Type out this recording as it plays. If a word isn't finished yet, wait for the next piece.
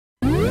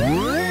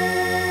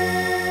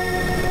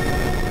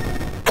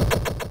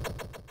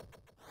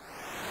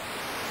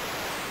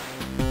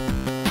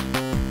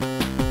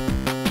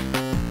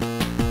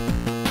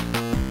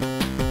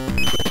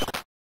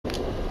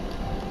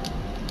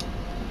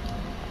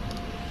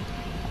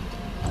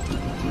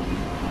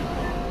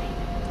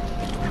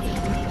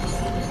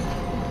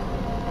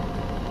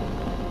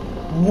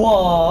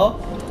What?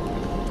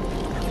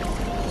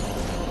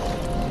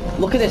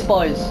 Look at this,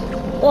 boys.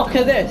 Look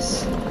at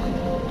this.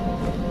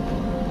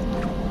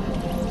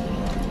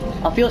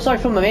 I feel sorry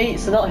for my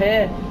mates, they're not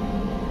here.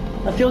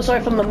 I feel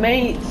sorry for my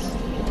mates,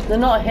 they're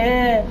not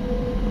here.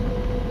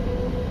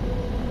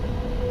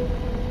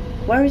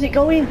 Where is it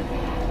going?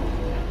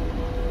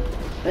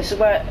 This is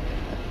where...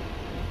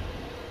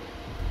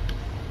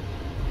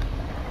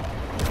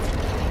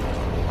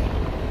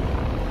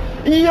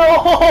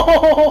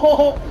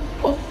 Yo!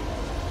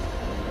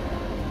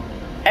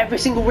 Every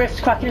single rift's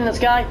cracking in the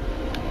sky.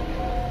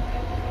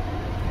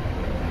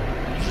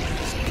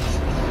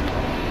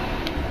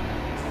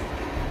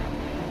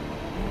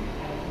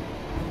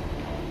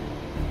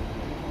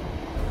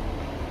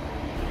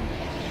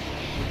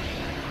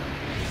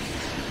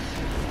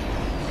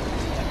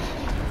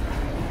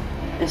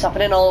 It's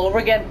happening all over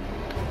again.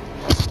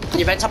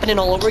 The event's happening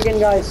all over again,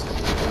 guys.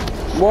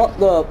 What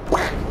the...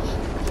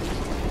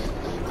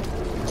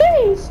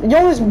 Jeez! Yo,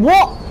 there's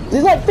what?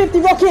 There's like 50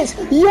 rockets!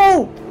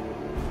 Yo!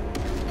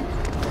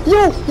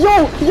 Yo!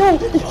 Yo! Yo!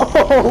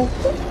 Yo!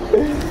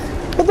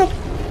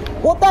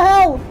 What the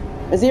hell?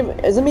 Is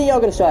the meteor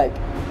gonna strike?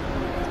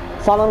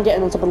 Fam, I'm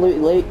getting on top of Looty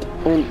Lake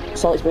and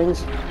Salt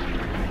Springs.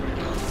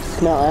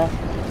 Come out there.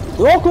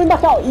 They're all coming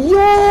back out.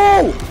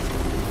 Yo!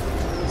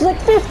 There's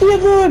like 50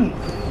 of them!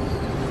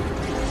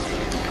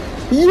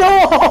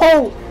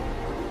 Yo!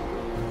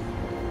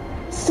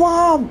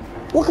 Fam!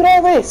 Look at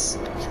all this!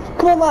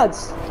 Come on,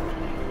 lads!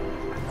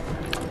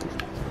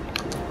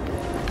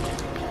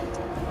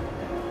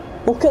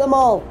 Look at them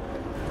all!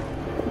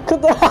 Look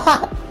at the...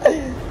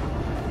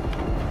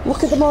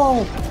 Look at them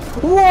all!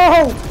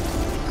 Whoa!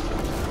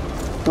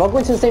 They're all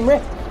going to the same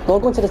rift! They're all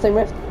going to the same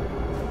rift!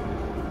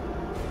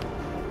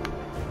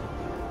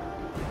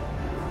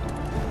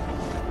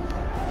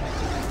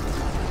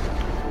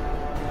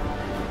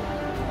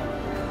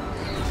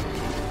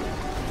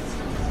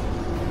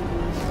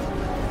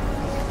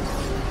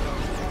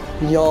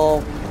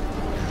 Yo,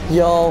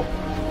 yo,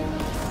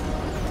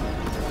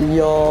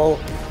 yo.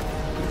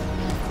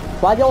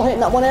 Why are you all hitting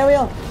that one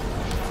area?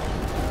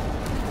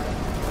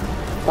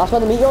 That's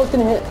where the meteor's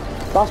gonna hit.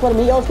 That's where the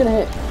meteor's gonna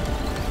hit.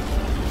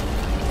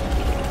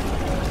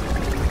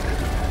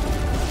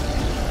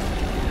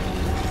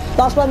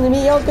 That's where the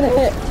meteor's gonna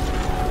hit.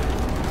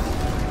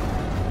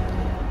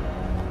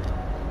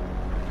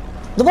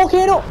 The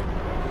volcano!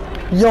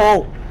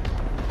 Yo!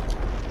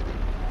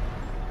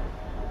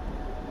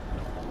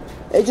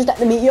 It just hit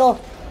the meteor.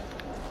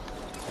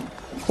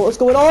 What's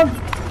going on?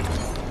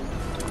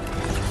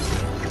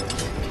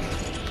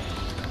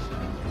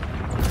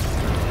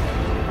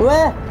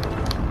 Where?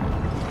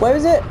 Where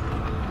is it?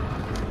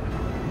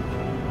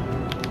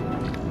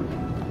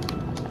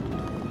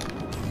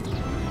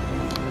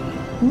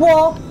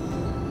 What?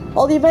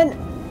 Oh, the event?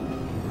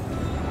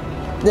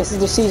 This is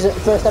the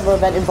first ever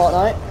event in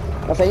Fortnite,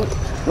 I think.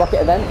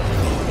 Rocket event.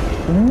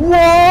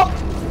 What?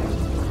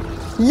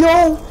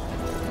 Yo!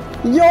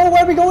 Yo,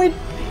 where are we going?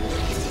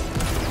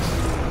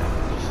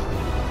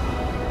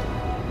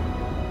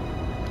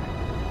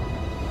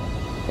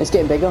 It's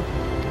getting bigger.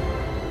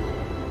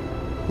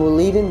 We're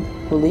leaving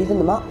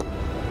the map.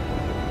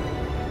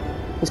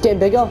 It's getting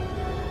bigger.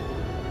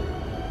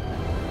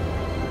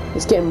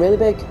 It's getting really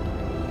big.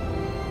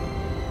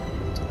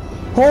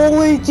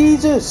 Holy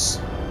Jesus!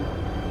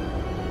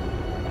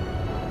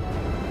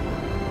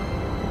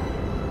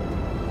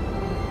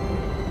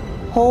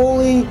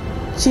 Holy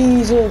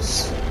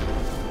Jesus!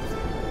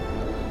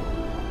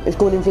 It's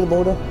going in through the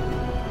border.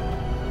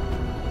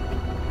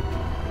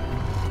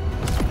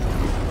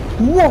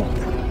 Whoa!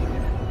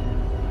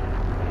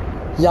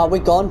 Yeah, we're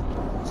gone.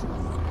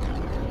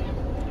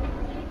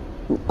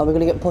 Are we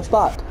gonna get pushed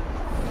back?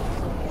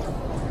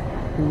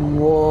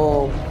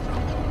 Whoa.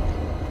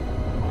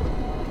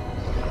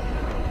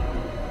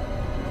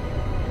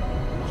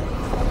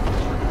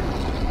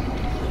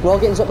 We're all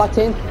getting sucked back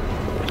in.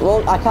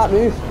 Well, I can't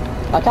move.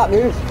 I can't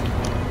move.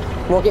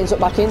 We're all getting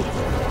sucked back in.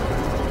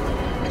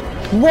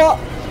 What?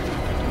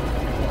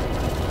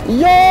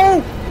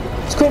 Yo!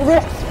 It's creating a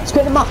rift. It's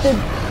creating a massive.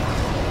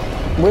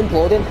 We're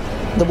imploding.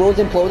 The world's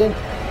imploding.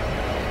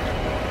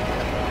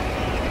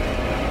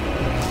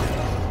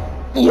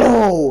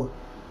 Yo!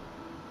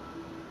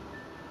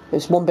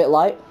 It's one bit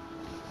light.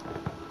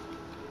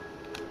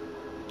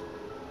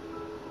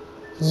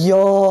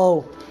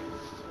 Yo!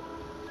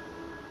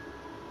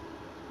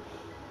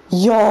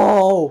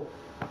 Yo!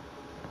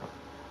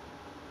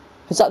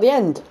 Is that the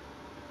end?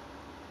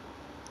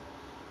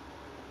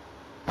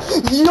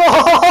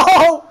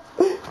 Yo!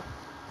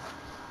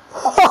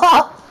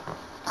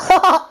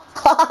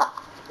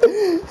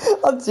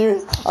 I'm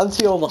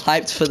too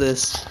overhyped for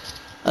this.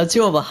 I'm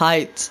too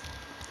overhyped.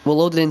 We're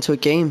loading into a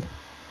game.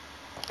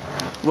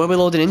 Where are we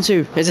loading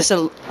into? Is this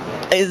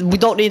we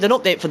don't need an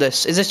update for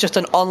this. Is this just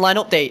an online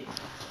update?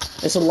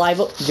 It's a live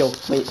Yo,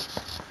 wait.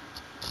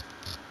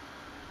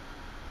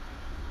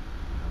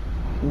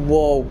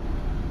 Whoa.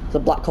 It's a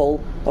black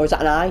hole. Or is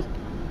that an eye?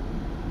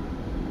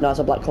 No, it's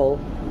a black hole.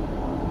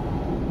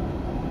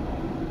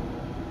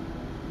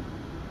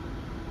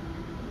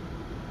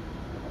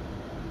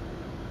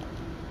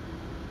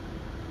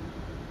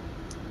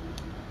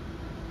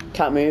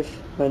 Can't move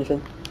or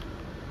anything.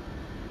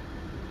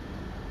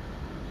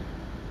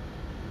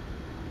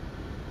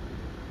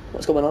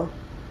 What's going on?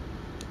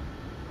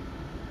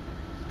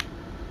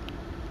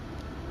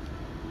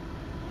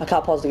 I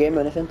can't pause the game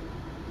or anything.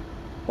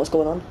 What's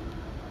going on?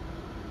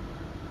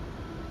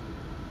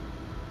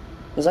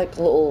 There's like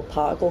little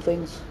particle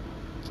things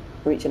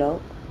reaching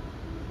out.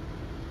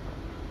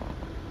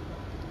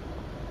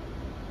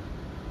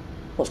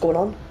 What's going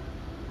on?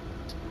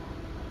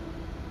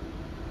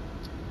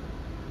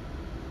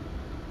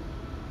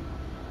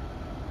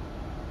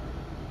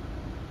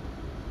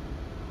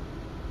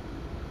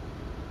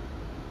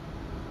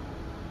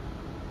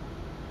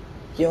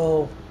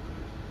 Yo.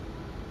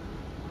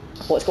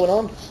 What's going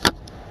on?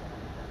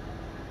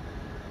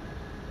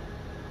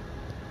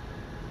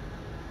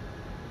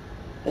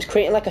 It's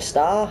creating like a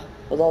star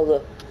with all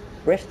the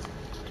rift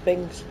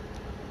things.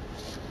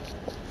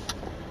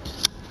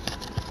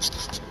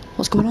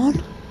 What's going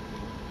on?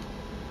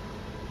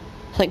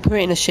 It's like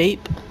creating a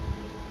shape.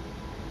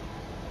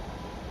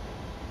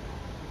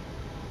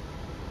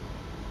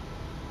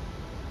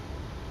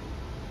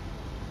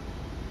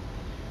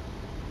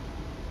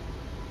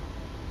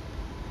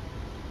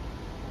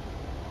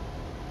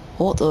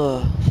 What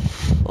the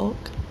fuck?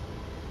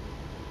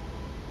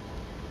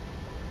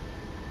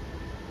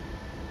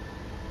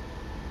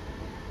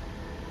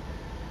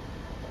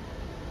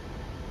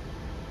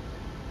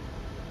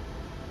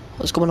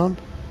 What's going on?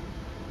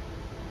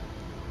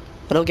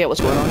 I don't get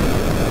what's going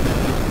on.